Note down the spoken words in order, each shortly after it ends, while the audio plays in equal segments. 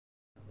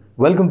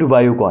Welcome to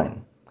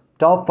BioCoin.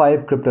 Top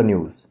 5 Crypto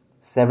News,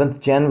 7th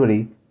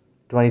January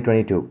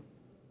 2022.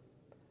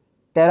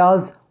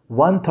 Terra's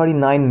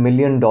 $139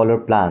 million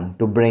plan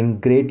to bring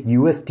great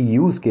UST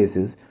use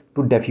cases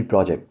to DeFi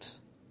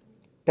projects.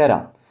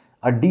 Terra,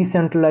 a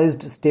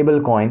decentralized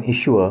stablecoin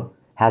issuer,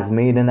 has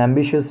made an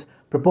ambitious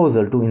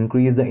proposal to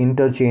increase the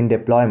interchain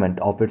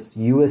deployment of its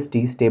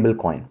UST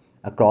stablecoin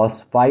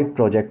across 5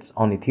 projects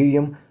on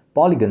Ethereum,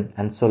 Polygon,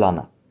 and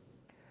Solana.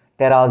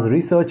 Terra's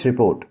research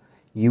report,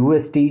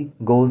 UST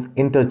Goes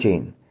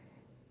Interchain,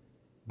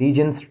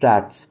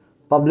 Strats,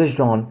 published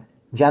on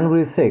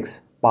January 6,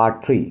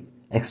 Part 3,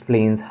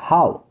 explains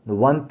how the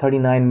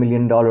 $139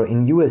 million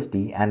in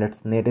USD and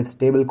its native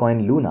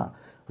stablecoin Luna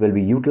will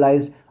be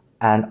utilized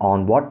and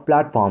on what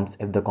platforms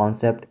if the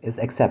concept is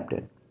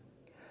accepted.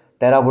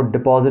 Terra would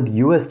deposit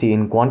USD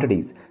in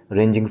quantities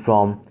ranging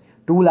from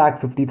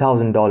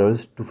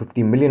 $250,000 to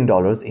 $50 million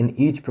in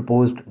each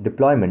proposed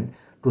deployment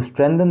to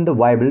strengthen the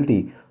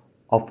viability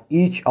of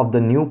each of the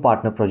new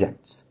partner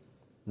projects.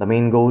 The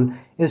main goal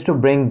is to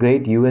bring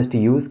great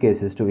USD use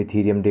cases to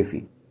Ethereum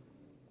DeFi.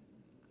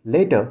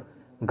 Later,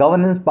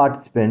 governance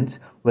participants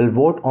will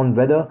vote on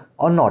whether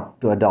or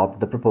not to adopt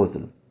the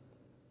proposal.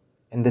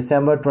 In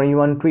December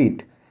 21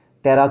 tweet,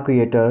 Terra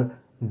creator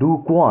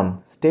Do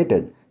Kwon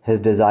stated his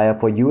desire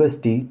for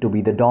USD to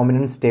be the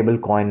dominant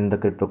stablecoin in the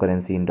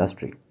cryptocurrency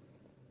industry.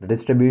 The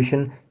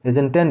distribution is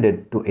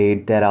intended to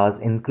aid Terra's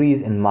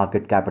increase in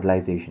market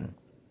capitalization.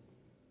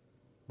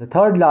 The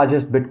third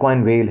largest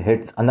Bitcoin whale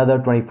hits another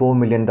 $24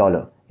 million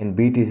in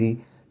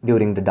BTC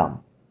during the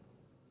dump.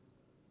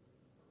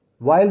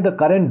 While the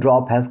current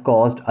drop has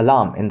caused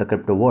alarm in the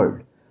crypto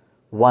world,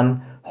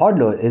 one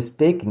hodler is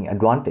taking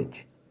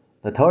advantage.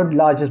 The third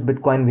largest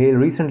Bitcoin whale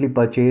recently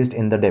purchased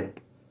in the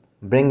dip,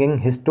 bringing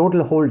his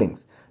total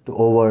holdings to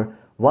over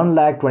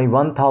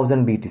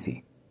 121,000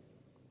 BTC.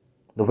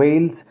 The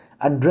whale's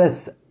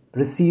address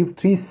received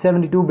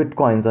 372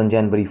 Bitcoins on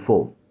January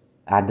 4.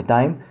 At the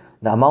time,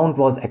 the amount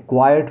was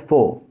acquired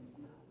for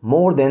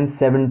more than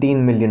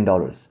 $17 million.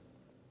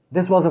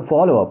 This was a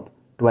follow-up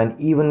to an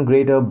even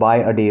greater buy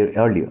a day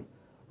earlier,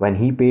 when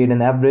he paid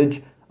an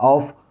average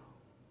of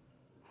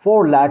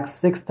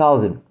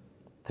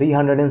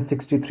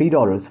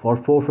 $406,363 for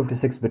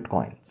 456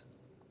 Bitcoins.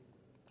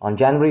 On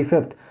January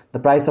 5th, the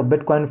price of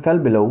Bitcoin fell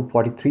below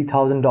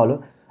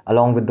 $43,000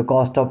 along with the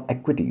cost of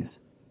equities.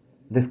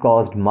 This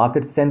caused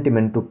market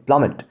sentiment to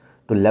plummet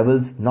to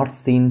levels not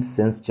seen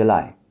since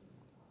July.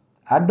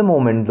 At the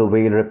moment, the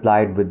whale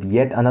replied with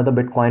yet another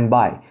Bitcoin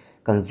buy,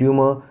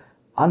 consuming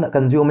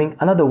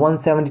another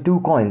 172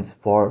 coins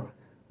for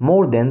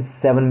more than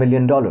 $7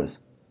 million.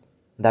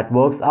 That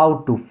works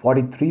out to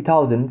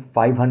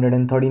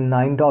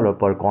 $43,539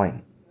 per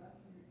coin.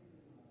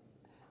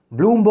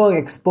 Bloomberg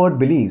expert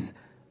believes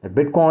that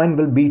Bitcoin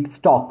will beat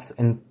stocks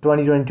in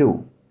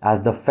 2022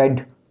 as the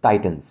Fed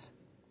tightens.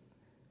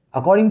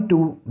 According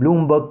to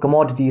Bloomberg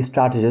commodity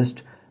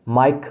strategist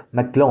Mike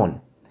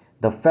McClone,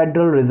 the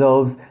Federal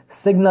Reserve's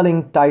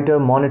signaling tighter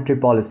monetary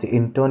policy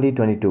in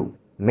 2022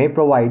 may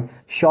provide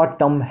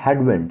short-term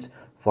headwinds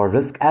for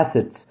risk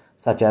assets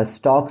such as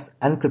stocks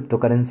and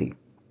cryptocurrency.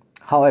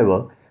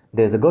 However,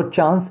 there is a good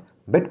chance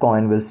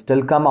Bitcoin will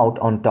still come out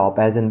on top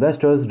as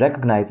investors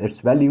recognize its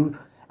value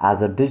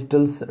as a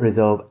digital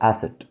reserve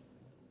asset.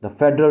 The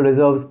Federal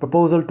Reserve's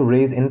proposal to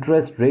raise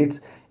interest rates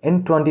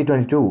in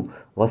 2022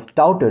 was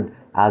touted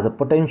as a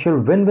potential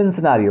win-win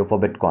scenario for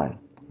Bitcoin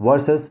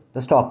versus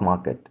the stock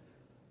market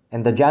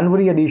in the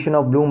January edition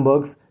of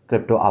Bloomberg's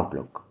Crypto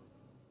Outlook.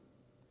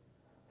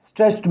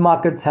 Stretched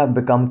markets have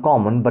become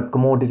common, but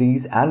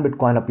commodities and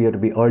Bitcoin appear to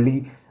be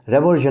early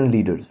reversion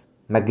leaders,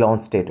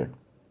 McClone stated.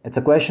 It's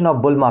a question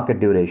of bull market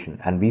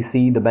duration, and we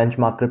see the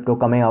benchmark crypto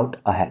coming out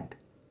ahead.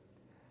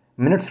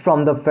 Minutes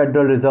from the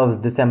Federal Reserve's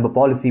December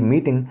policy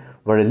meeting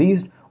were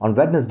released on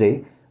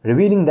Wednesday,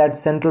 revealing that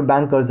central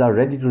bankers are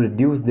ready to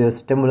reduce their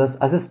stimulus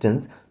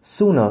assistance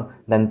sooner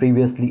than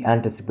previously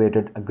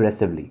anticipated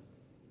aggressively.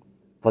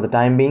 For the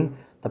time being,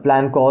 the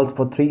plan calls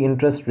for 3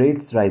 interest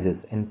rates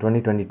rises in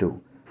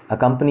 2022,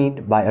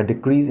 accompanied by a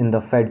decrease in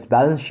the Fed's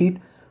balance sheet,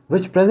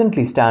 which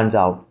presently stands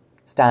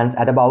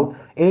at about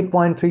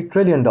 $8.3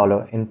 trillion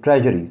in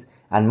treasuries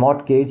and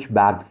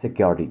mortgage-backed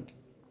security.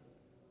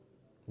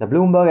 The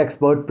Bloomberg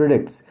expert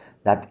predicts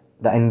that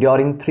the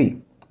enduring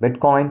 3,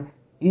 Bitcoin,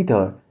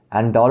 Ether,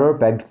 and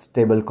dollar-pegged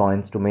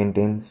stablecoins to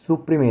maintain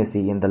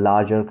supremacy in the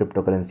larger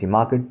cryptocurrency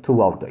market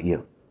throughout the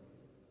year.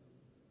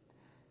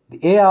 The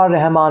A.R.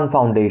 Rahman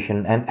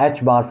Foundation and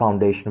H-Bar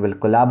Foundation will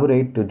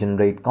collaborate to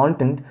generate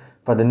content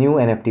for the new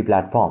NFT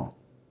platform.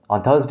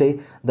 On Thursday,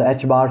 the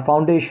H-Bar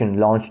Foundation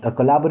launched a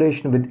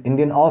collaboration with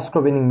Indian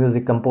Oscar-winning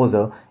music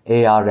composer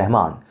A.R.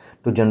 Rahman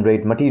to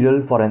generate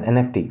material for an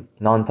NFT,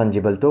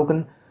 non-fungible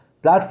token,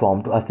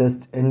 platform to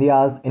assist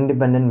India's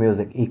independent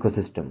music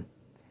ecosystem.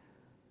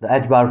 The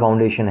H-Bar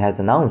Foundation has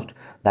announced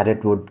that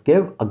it would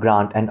give a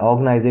grant and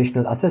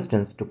organizational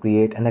assistance to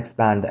create and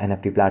expand the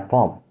NFT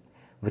platform,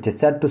 which is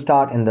set to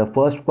start in the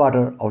first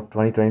quarter of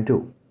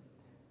 2022.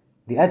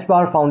 The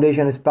H-Bar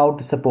Foundation is proud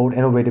to support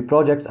innovative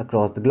projects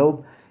across the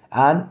globe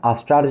and our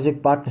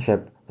strategic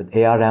partnership with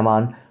AR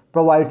Rahman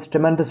provides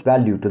tremendous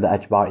value to the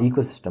HBAR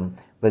ecosystem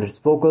with its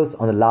focus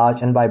on the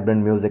large and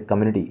vibrant music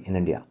community in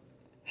India.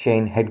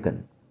 Shane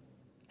Hedgen,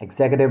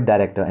 Executive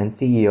Director and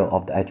CEO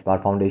of the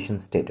HBAR Foundation,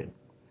 stated.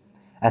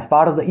 As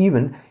part of the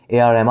event,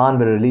 AR Rahman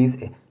will release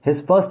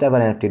his first ever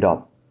NFT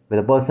drop, with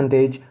a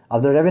percentage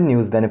of the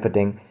revenues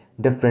benefiting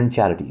different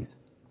charities.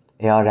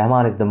 AR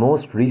Rahman is the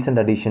most recent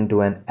addition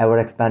to an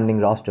ever-expanding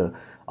roster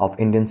of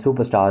Indian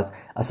superstars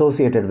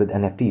associated with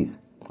NFTs.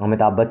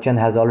 Amitabh Bachchan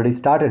has already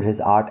started his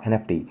art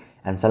NFT,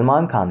 and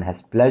Salman Khan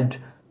has pledged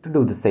to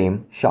do the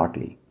same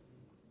shortly.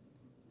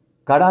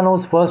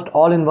 Cardano's first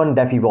all-in-one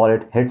DeFi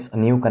wallet hits a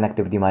new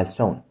connectivity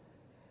milestone.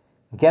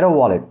 Gero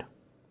Wallet,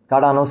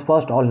 Cardano's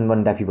first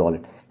all-in-one DeFi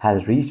wallet,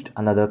 has reached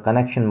another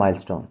connection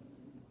milestone.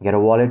 Gero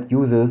Wallet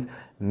users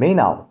may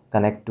now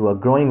connect to a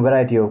growing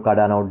variety of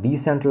Cardano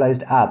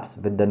decentralized apps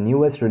with the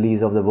newest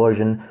release of the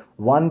version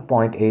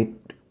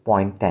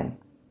 1.8.10.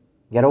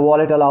 Gero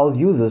Wallet allows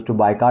users to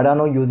buy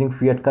Cardano using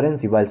fiat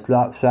currency while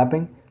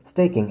swapping,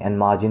 staking, and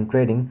margin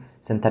trading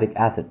synthetic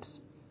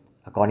assets.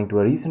 According to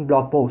a recent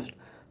blog post,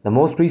 the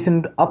most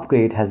recent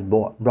upgrade has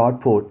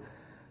brought forth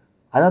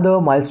another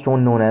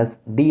milestone known as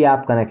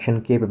D-App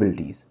connection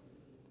capabilities.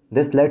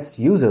 This lets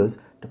users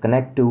to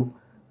connect to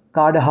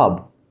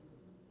CardaHub,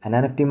 an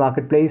NFT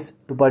marketplace,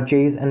 to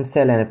purchase and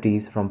sell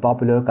NFTs from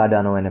popular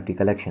Cardano NFT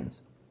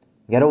collections.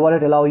 Gero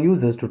Wallet allows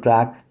users to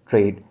track,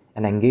 trade,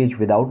 and engage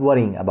without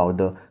worrying about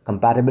the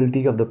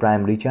compatibility of the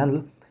primary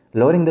channel,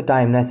 lowering the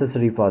time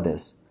necessary for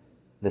this.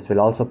 This will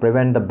also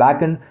prevent the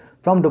backend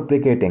from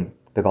duplicating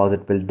because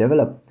it will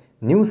develop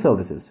new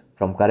services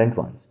from current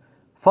ones.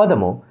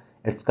 Furthermore,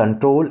 its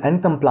control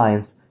and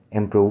compliance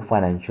improve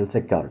financial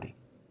security.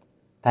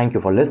 Thank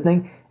you for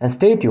listening and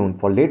stay tuned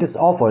for latest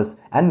offers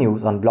and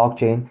news on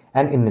blockchain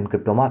and Indian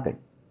crypto market.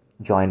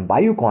 Join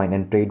BuyuCoin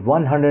and trade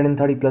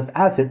 130 plus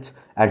assets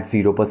at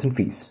 0%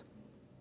 fees.